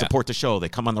 They support the show. They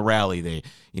come on the rally.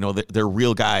 They're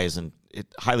real guys, and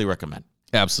highly recommend.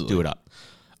 Absolutely. Do it up.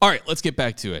 All right, let's get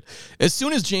back to it. As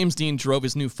soon as James Dean drove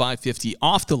his new 550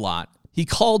 off the lot, he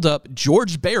called up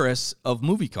George Barris of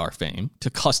movie car fame to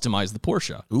customize the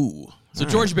Porsche. Ooh. So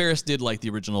George Barris did like the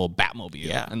original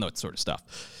Batmobile and that sort of stuff.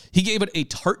 He gave it a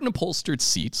tartan upholstered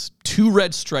seats, 2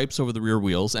 red stripes over the rear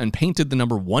wheels, and painted the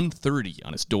number 130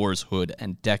 on its doors, hood,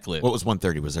 and deck lid. What was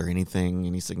 130? Was there any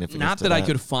significance? Not to that I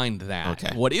could find that.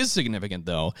 Okay. What is significant,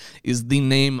 though, is the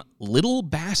name Little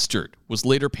Bastard was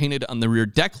later painted on the rear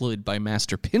deck lid by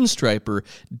master pinstriper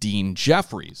Dean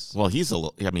Jeffries. Well, he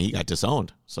got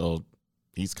disowned, so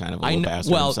he's kind of a little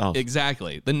bastard himself.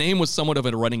 Exactly. The name was somewhat of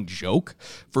a running joke,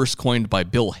 first coined by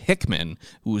Bill Hickman,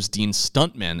 who was Dean's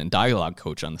stuntman and dialogue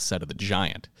coach on the set of The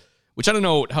Giant. Which I don't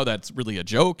know how that's really a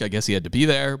joke. I guess he had to be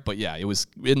there. But yeah, it was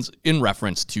in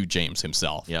reference to James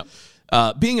himself. Yep.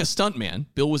 Being a stuntman,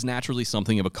 Bill was naturally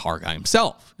something of a car guy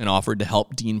himself and offered to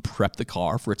help Dean prep the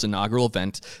car for its inaugural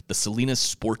event, the Salinas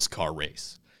Sports Car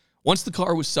Race. Once the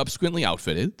car was subsequently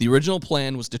outfitted, the original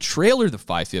plan was to trailer the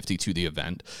 550 to the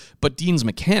event, but Dean's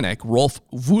mechanic, Rolf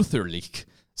Wutherlich,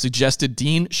 suggested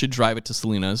Dean should drive it to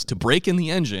Salinas to break in the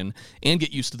engine and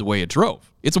get used to the way it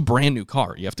drove. It's a brand new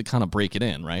car. You have to kind of break it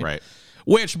in, right? Right.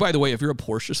 Which, by the way, if you're a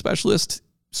Porsche specialist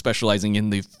specializing in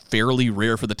the fairly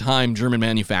rare for the time German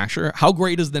manufacturer, how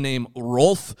great is the name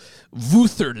Rolf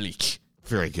Wutherlich?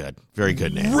 Very good. Very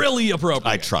good name. Really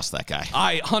appropriate. I trust that guy.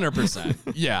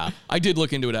 100%. Yeah. I did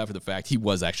look into it after the fact. He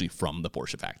was actually from the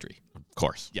Porsche factory. Of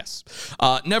course. Yes.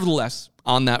 Nevertheless,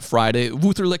 on that Friday,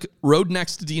 Wutherlich rode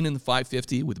next to Dean in the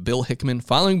 550 with Bill Hickman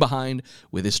following behind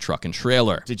with his truck and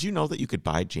trailer. Did you know that you could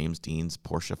buy James Dean's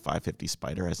Porsche 550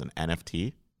 Spider as an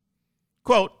NFT?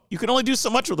 Quote, you can only do so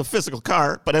much with a physical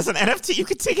car, but as an NFT, you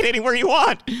can take it anywhere you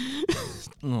want.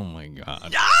 Oh, my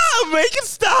God. Make it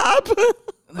stop.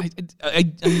 I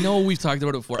know we've talked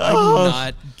about it before. I do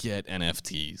not get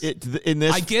NFTs.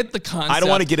 I get the concept. I don't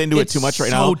want to get into it too much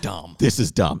right now. It's so dumb. This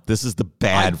is dumb. This is the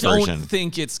bad version. I don't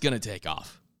think it's going to take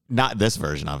off. Not this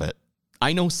version of it.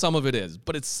 I know some of it is,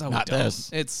 but it's so not dumb.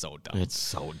 This. It's so dumb. It's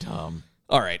so dumb.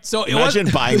 All right. So imagine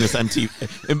buying this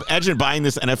Imagine buying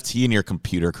this NFT and your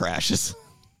computer crashes.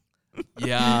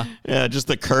 Yeah. Yeah, just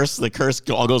the curse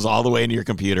all goes all the way into your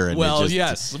computer. And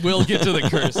yes, we'll get to the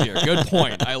curse here. Good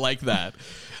point. I like that.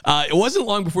 It wasn't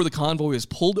long before the convoy was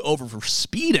pulled over for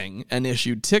speeding and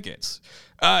issued tickets.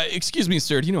 Excuse me,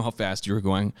 sir, do you know how fast you were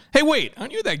going? Hey, wait,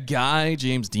 aren't you that guy,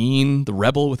 James Dean, the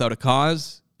rebel without a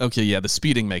cause? Okay, yeah, the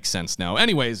speeding makes sense now.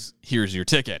 Anyways, here's your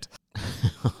ticket.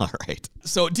 All right.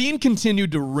 So Dean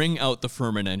continued to wring out the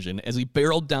Furman engine as he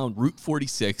barreled down Route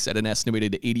 46 at an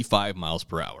estimated 85 miles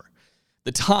per hour.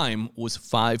 The time was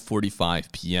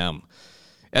 5:45 p.m.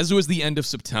 As it was the end of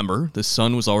September, the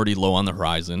sun was already low on the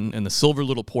horizon, and the silver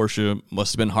little Porsche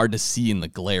must have been hard to see in the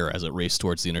glare as it raced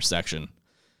towards the intersection.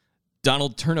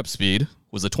 Donald Turnipspeed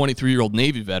was a 23-year-old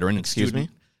Navy veteran. Excuse me?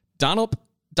 Donald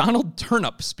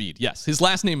Turnipspeed. Yes, his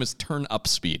last name is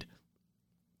Turnipspeed.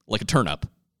 Like a turnip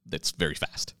that's very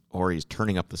fast. Or he's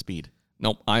turning up the speed.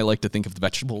 Nope, I like to think of the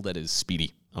vegetable that is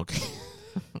speedy. Okay.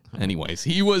 Anyways,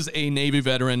 he was a Navy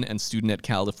veteran and student at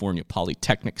California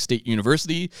Polytechnic State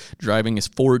University, driving his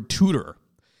Ford Tudor.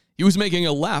 He was making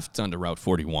a left onto Route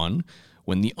 41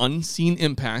 when the unseen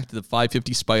impact of the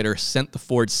 550 Spider sent the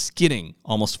Ford skidding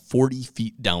almost 40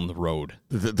 feet down the road.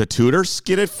 The Tudor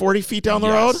skidded 40 feet down the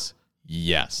road?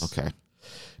 Yes. Okay.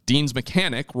 Dean's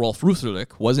mechanic, Rolf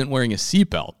Wutherlich, wasn't wearing a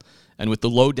seatbelt, and with the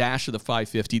low dash of the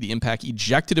 550, the impact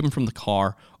ejected him from the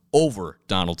car over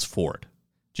Donald's Ford.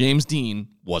 James Dean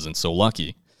wasn't so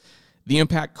lucky. The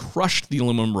impact crushed the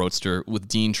aluminum roadster with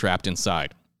Dean trapped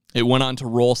inside. It went on to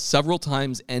roll several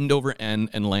times end over end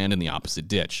and land in the opposite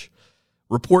ditch.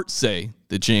 Reports say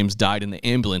that James died in the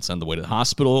ambulance on the way to the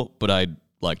hospital, but I'd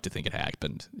like to think it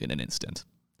happened in an instant.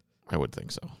 I would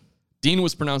think so. Dean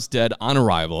was pronounced dead on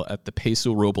arrival at the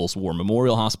Paso Robles War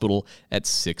Memorial Hospital at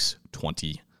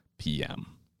 6:20 p.m.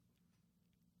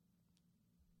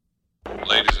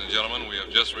 Ladies and gentlemen, we have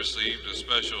just received a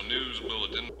special news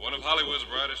bulletin. One of Hollywood's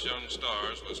brightest young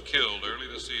stars was killed early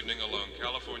this evening along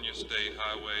California State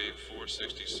Highway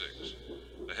 466.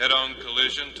 The head-on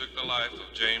collision took the life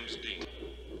of James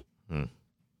Dean.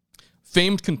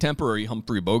 Famed contemporary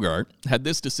Humphrey Bogart had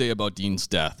this to say about Dean's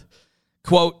death.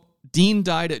 Quote, Dean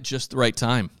died at just the right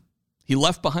time. He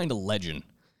left behind a legend.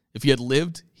 If he had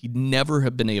lived, he'd never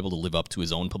have been able to live up to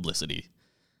his own publicity.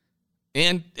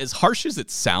 And as harsh as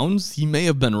it sounds, he may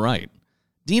have been right.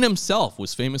 Dean himself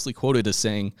was famously quoted as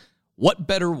saying, "What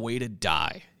better way to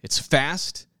die? It's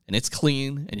fast, and it's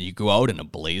clean, and you go out in a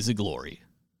blaze of glory."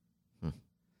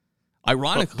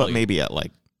 Ironically... But maybe at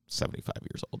like 75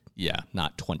 years old. Yeah,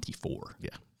 not 24. Yeah.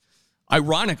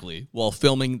 Ironically, while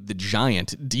filming The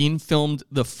Giant, Dean filmed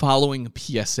the following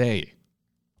PSA.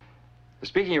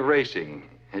 Speaking of racing,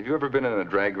 have you ever been in a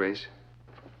drag race?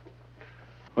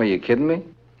 Are you kidding me?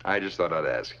 I just thought I'd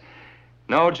ask.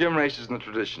 No, gym races in the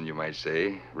tradition, you might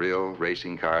say. Real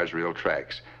racing cars, real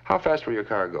tracks. How fast will your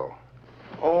car go?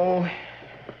 Oh,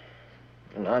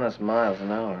 an honest miles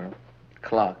an hour.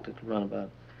 Clocked, it run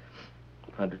about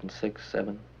 106,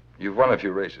 7. You've won a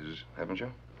few races, haven't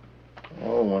you?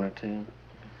 Oh, 1 or 2.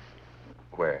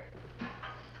 Where?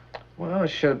 Well, I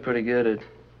showed pretty good at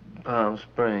Palm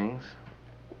Springs.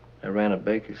 I ran at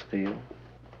Bakersfield.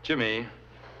 Jimmy,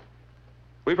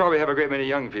 we probably have a great many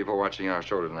young people watching our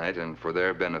show tonight, and for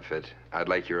their benefit, I'd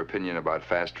like your opinion about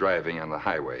fast driving on the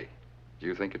highway. Do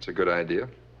you think it's a good idea?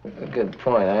 A good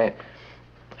point.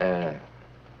 I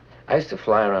used to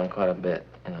fly around quite a bit,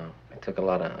 you know. took a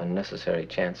lot of unnecessary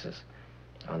chances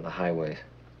on the highways.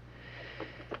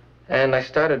 And I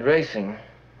started racing,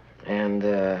 and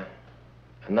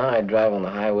now I drive on the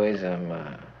highways.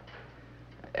 I'm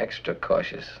extra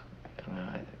cautious,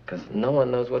 because no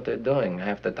one knows what they're doing.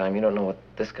 Half the time, you don't know what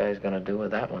this guy's going to do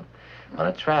with that one. On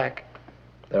a track,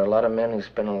 there are a lot of men who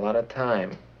spend a lot of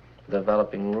time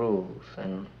developing rules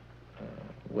and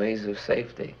ways of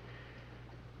safety.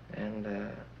 And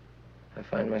I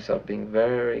find myself being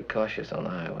very cautious on the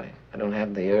highway. I don't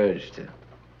have the urge to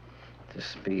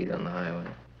speed on the highway.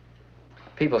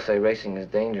 People say racing is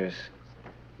dangerous,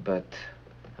 but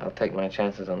I'll take my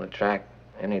chances on the track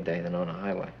any day than on a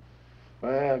highway.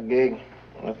 Well, Gig,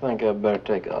 I think I'd better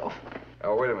take off.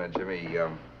 Oh, wait a minute, Jimmy.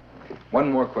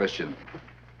 One more question.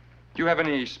 Do you have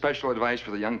any special advice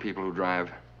for the young people who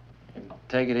drive?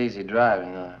 Take it easy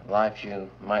driving. The life you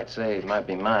might save might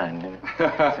be mine.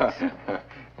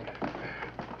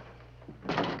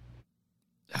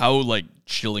 How, like,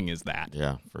 chilling is that?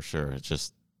 Yeah, for sure. It's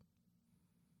just...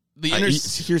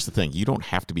 here's the thing. You don't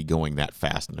have to be going that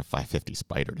fast in a 550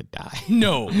 Spider to die.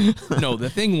 No, the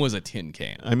thing was a tin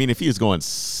can. I mean, if he was going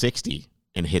 60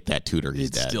 and hit that tutor, he's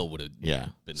dead. It still would have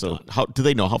been so done. How do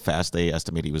they know how fast they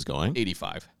estimate he was going?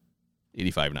 85,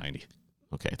 90.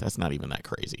 Okay, that's not even that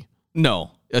crazy.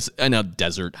 No, that's in a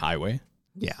desert highway.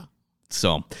 Yeah.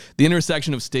 So the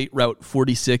intersection of State Route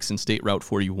 46 and State Route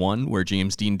 41, where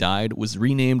James Dean died, was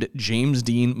renamed James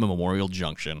Dean Memorial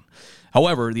Junction.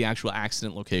 However, the actual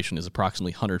accident location is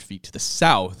approximately 100 feet to the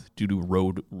south due to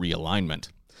road realignment.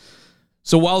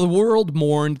 So while the world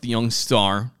mourned the young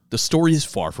star, the story is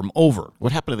far from over.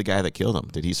 What happened to the guy that killed him?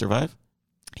 Did he survive?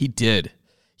 He did.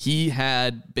 He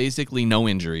had basically no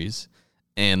injuries,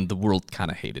 and the world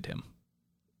kind of hated him.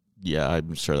 Yeah,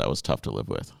 I'm sure that was tough to live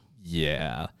with.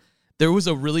 Yeah. There was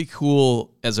a really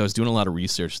cool, as I was doing a lot of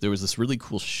research, there was this really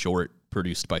cool short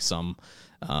produced by some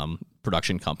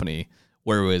production company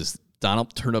where it was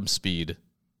Donald Turnip Speed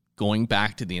going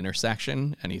back to the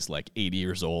intersection, and he's like 80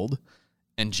 years old,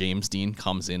 and James Dean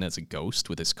comes in as a ghost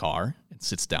with his car and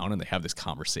sits down, and they have this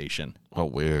conversation. Oh,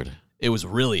 weird. It was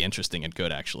really interesting and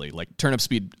good, actually. Like, Turnip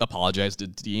Speed apologized to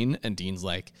Dean, and Dean's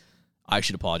like, I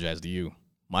should apologize to you.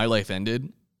 My life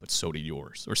ended, but so did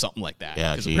yours, or something like that.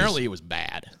 Yeah, because apparently it was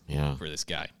bad for this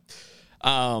guy.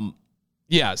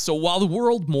 So while the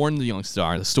world mourned the young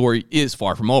star, the story is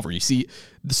far from over. You see,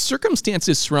 the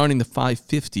circumstances surrounding the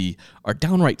 550 are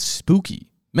downright spooky.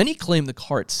 Many claim the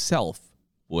car itself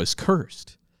was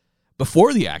cursed.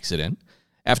 Before the accident,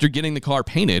 after getting the car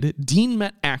painted, Dean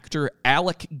met actor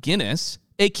Alec Guinness,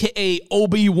 a.k.a.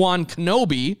 Obi-Wan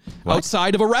Kenobi,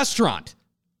 outside of a restaurant.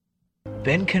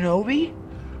 Ben Kenobi?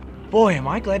 Boy, am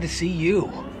I glad to see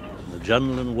you. The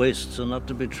Jundland wastes are not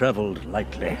to be traveled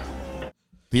lightly.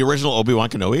 The original Obi-Wan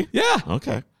Kenobi? Yeah.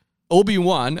 Okay.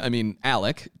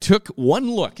 Alec, took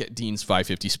one look at Dean's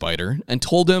 550 Spider and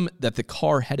told him that the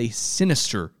car had a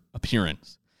sinister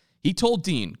appearance. He told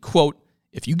Dean, quote,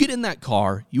 if you get in that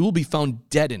car, you will be found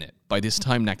dead in it by this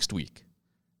time next week.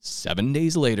 7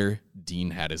 days later,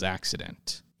 Dean had his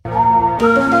accident. I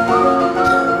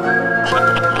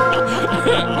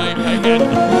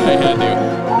had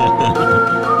to.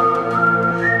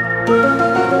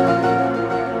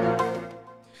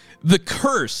 The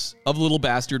curse of Little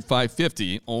Bastard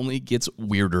 550 only gets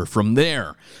weirder from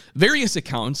there. Various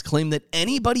accounts claim that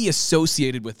anybody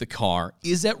associated with the car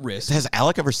is at risk. Has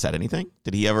Alec ever said anything?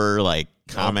 Did he ever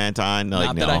comment on?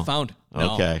 Not that I found.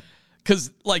 No. Okay. Because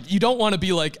you don't want to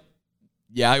be like,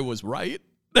 yeah, I was right.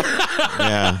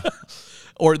 Yeah.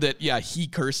 Or that, he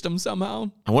cursed him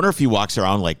somehow. I wonder if he walks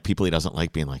around people he doesn't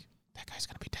like being like, that guy's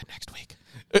going to be dead next week.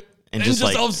 And just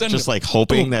all of a sudden,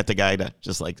 hoping that the guy,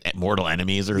 mortal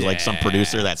enemies or some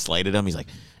producer that slighted him. He's like,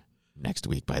 next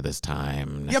week by this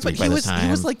time. He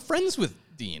was friends with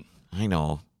Dean. I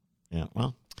know. Yeah,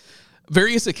 well.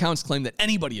 Various accounts claim that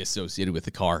anybody associated with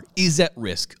the car is at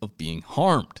risk of being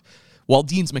harmed. While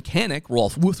Dean's mechanic,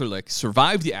 Rolf Wutherlich,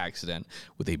 survived the accident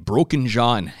with a broken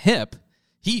jaw and hip,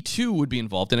 he too would be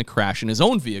involved in a crash in his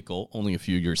own vehicle only a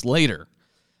few years later.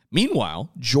 Meanwhile,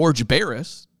 George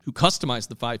Barris, who customized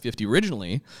the 550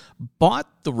 originally,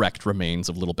 bought the wrecked remains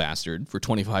of Little Bastard for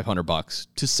 $2,500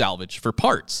 to salvage for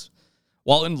parts.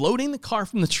 While unloading the car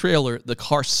from the trailer, the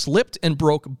car slipped and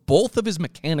broke both of his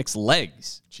mechanic's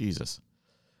legs. Jesus.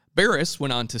 Barris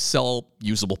went on to sell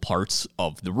usable parts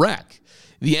of the wreck.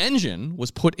 The engine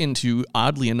was put into,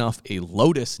 oddly enough, a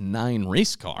Lotus 9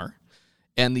 race car,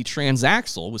 and the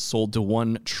transaxle was sold to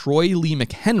one Troy Lee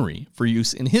McHenry for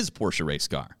use in his Porsche race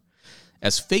car.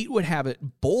 As fate would have it,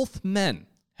 both men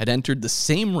had entered the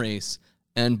same race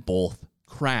and both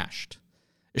crashed.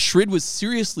 Schrid was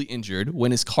seriously injured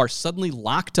when his car suddenly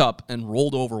locked up and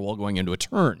rolled over while going into a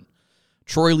turn.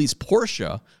 Troy Lee's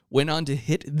Porsche went on to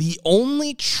hit the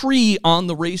only tree on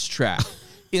the racetrack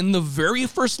in the very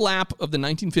first lap of the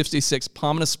 1956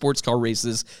 Pomona sports car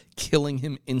races, killing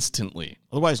him instantly.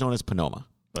 Otherwise known as Pomona,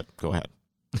 but go ahead.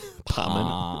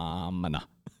 Pomona.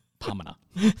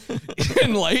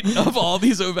 In light of all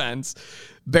these events,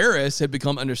 Barris had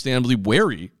become understandably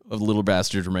wary of the little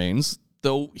bastard's remains,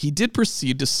 though he did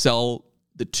proceed to sell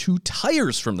the 2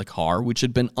 tires from the car, which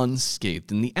had been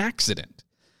unscathed in the accident.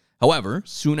 However,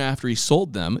 soon after he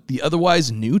sold them, the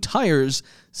otherwise new tires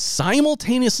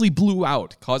simultaneously blew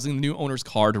out, causing the new owner's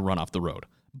car to run off the road.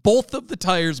 Both of the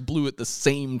tires blew at the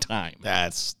same time.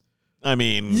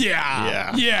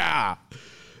 Yeah.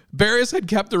 Barris had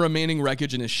kept the remaining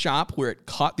wreckage in his shop, where it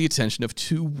caught the attention of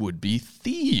 2 would-be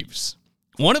thieves.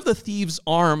 One of the thieves'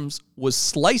 arms was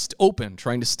sliced open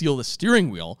trying to steal the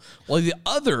steering wheel, while the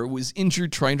other was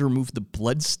injured trying to remove the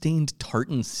blood-stained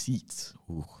tartan seats.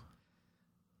 Ooh.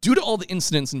 Due to all the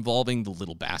incidents involving the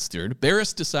little bastard,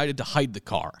 Barris decided to hide the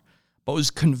car, but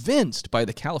was convinced by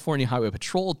the California Highway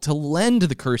Patrol to lend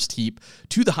the cursed heap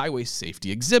to the highway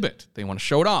safety exhibit. They want to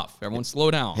show it off. Everyone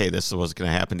slow down. Hey, this is what's going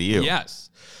to happen to you. Yes.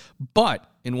 But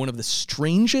in one of the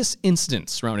strangest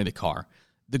incidents surrounding the car,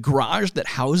 the garage that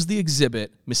housed the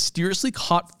exhibit mysteriously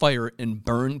caught fire and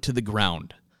burned to the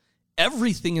ground.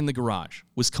 Everything in the garage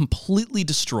was completely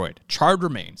destroyed, charred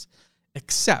remains,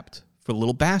 except for the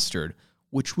little bastard,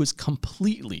 which was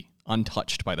completely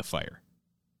untouched by the fire.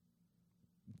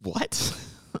 What?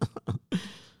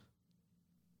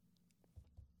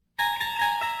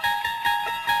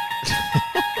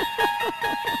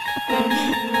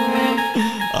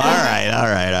 All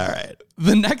right.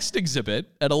 The next exhibit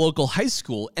at a local high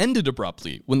school ended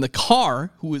abruptly when the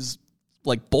car, who was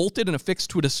bolted and affixed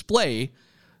to a display,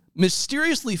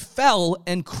 mysteriously fell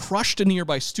and crushed a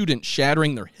nearby student,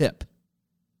 shattering their hip.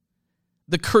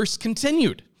 The curse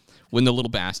continued when the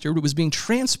little bastard was being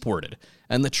transported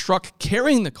and the truck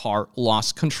carrying the car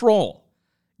lost control.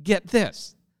 Get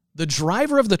this. The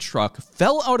driver of the truck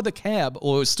fell out of the cab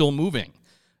while it was still moving.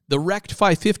 The wrecked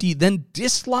 550 then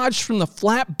dislodged from the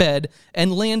flatbed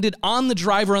and landed on the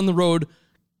driver on the road,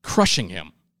 crushing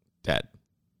him. Dead.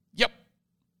 Yep.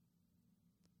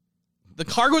 The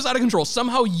car goes out of control.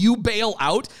 Somehow you bail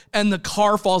out and the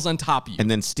car falls on top of you. And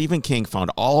then Stephen King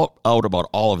found all out about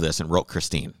all of this and wrote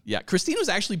Christine. Yeah, Christine was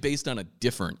actually based on a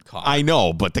different car. I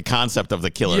know, but the concept of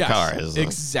the killer car is...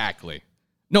 exactly.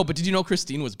 No, but did you know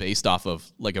Christine was based off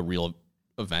of a real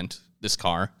event, this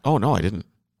car? Oh, no, I didn't.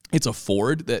 It's a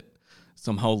Ford that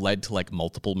somehow led to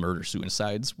multiple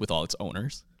murder-suicides with all its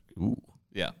owners. Ooh.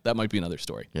 Yeah, that might be another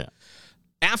story. Yeah.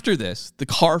 After this, the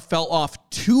car fell off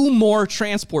 2 more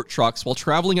transport trucks while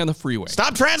traveling on the freeway.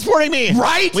 Stop transporting me!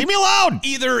 Right? Leave me alone!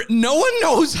 Either no one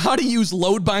knows how to use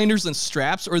load binders and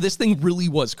straps, or this thing really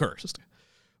was cursed.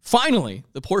 Finally,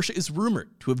 the Porsche is rumored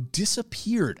to have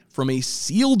disappeared from a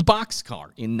sealed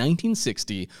boxcar in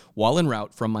 1960 while en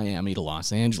route from Miami to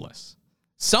Los Angeles.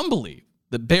 Some believe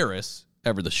that Barris,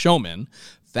 ever the showman,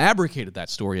 fabricated that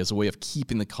story as a way of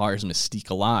keeping the car's mystique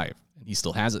alive, and he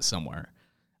still has it somewhere.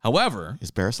 However...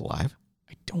 Is Barris alive?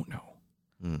 I don't know.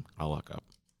 I'll look up.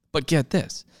 But get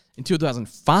this. In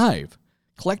 2005,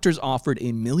 collectors offered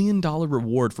a $1 million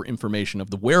reward for information of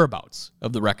the whereabouts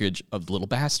of the wreckage of the little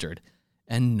bastard,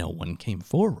 and no one came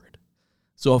forward.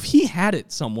 So if he had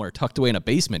it somewhere tucked away in a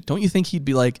basement, don't you think he'd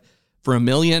be like, for $1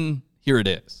 million, here it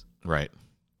is? Right.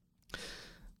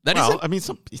 I mean,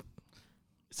 some people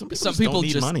don't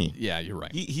need money. Yeah, you're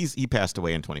right. He passed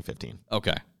away in 2015.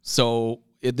 Okay. So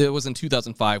it was in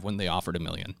 2005 when they offered $1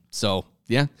 million. So,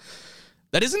 yeah.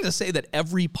 That isn't to say that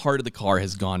every part of the car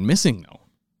has gone missing, though.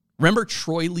 Remember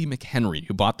Troy Lee McHenry,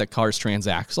 who bought that car's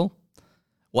transaxle?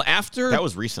 Well, after... That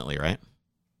was recently, right?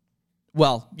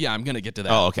 Well, yeah, I'm going to get to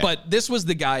that. Oh, okay. But this was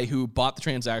the guy who bought the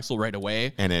transaxle right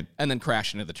away and then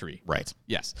crashed into the tree. Right.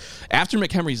 Yes. After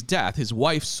McHenry's death, his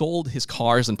wife sold his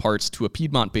cars and parts to a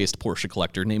Piedmont-based Porsche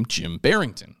collector named Jim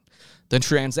Barrington. The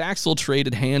transaxle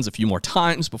traded hands a few more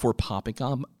times before popping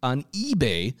up on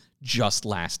eBay just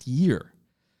last year.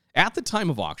 At the time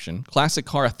of auction, classic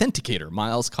car authenticator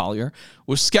Miles Collier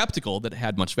was skeptical that it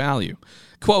had much value.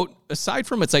 Quote, aside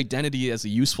from its identity as a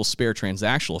useful spare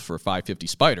transaxle for a 550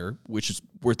 Spider, which is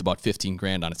worth about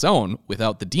 $15,000 on its own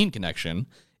without the Dean connection,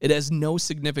 it has no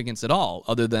significance at all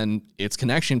other than its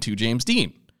connection to James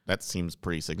Dean. That seems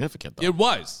pretty significant, though. It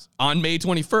was. On May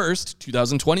 21st,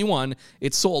 2021,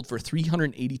 it sold for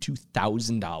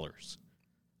 $382,000.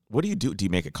 What do you do? Do you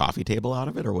make a coffee table out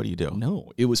of it, or what do you do?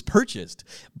 No, it was purchased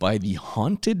by the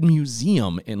Haunted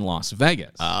Museum in Las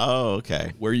Vegas. Oh,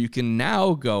 okay. Where you can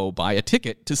now go buy a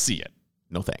ticket to see it.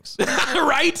 No thanks.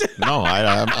 Right? No,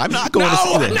 I'm not going to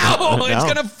see this. No, it's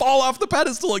going to fall off the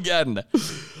pedestal again.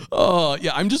 Oh,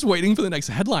 yeah, I'm just waiting for the next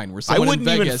headline where someone in Vegas...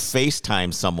 I wouldn't even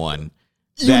FaceTime someone.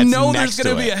 You know there's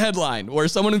going to be a headline where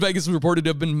someone in Vegas is reported to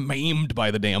have been maimed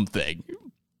by the damn thing.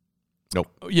 Nope.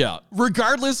 Yeah.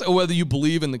 Regardless of whether you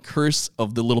believe in the curse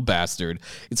of the little bastard,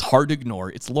 it's hard to ignore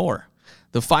its lore.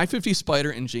 The 550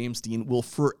 Spider and James Dean will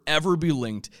forever be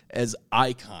linked as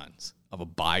icons of a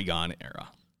bygone era.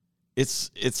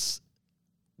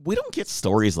 We don't get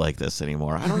stories like this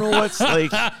anymore. I don't know what's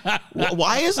like.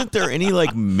 Why isn't there any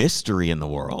like mystery in the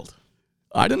world?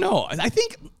 I don't know. I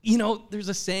think, there's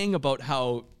a saying about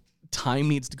how time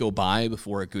needs to go by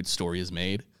before a good story is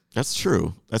made. That's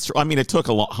true. I mean, it took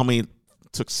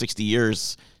took 60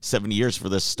 years, 70 years for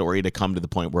this story to come to the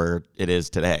point where it is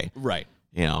today. Right.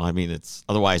 I mean,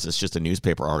 otherwise it's just a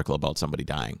newspaper article about somebody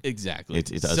dying. Exactly.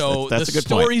 So that's a good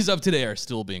stories of today are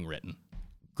still being written.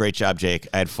 Great job, Jake.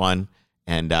 I had fun.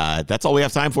 And that's all we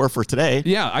have time for today.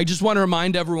 Yeah, I just want to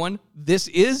remind everyone, this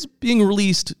is being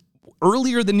released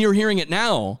earlier than you're hearing it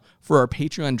now for our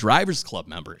Patreon Drivers Club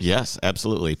members. Yes,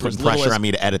 absolutely. Putting pressure on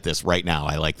me to edit this right now.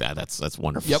 I like that. That's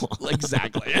wonderful. Yep,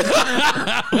 exactly.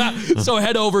 So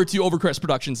head over to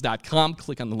overcrestproductions.com,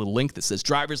 click on the little link that says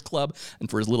Drivers Club, and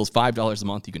for as little as $5 a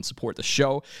month, you can support the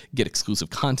show, get exclusive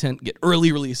content, get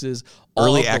early releases,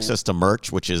 early access to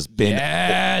merch, which has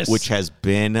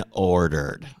been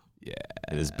ordered. Yeah.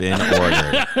 It has been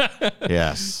ordered.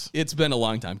 Yes. It's been a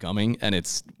long time coming, and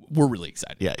we're really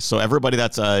excited. Yeah. So everybody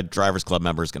that's a Drivers Club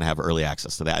member is going to have early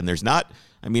access to that. And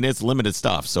it's limited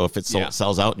stuff. So if it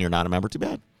sells out and you're not a member, too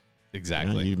bad.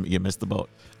 Exactly. You missed the boat.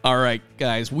 All right,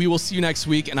 guys. We will see you next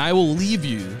week, and I will leave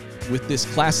you with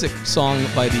this classic song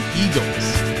by the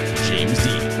Eagles, James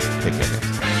Dean. Take care.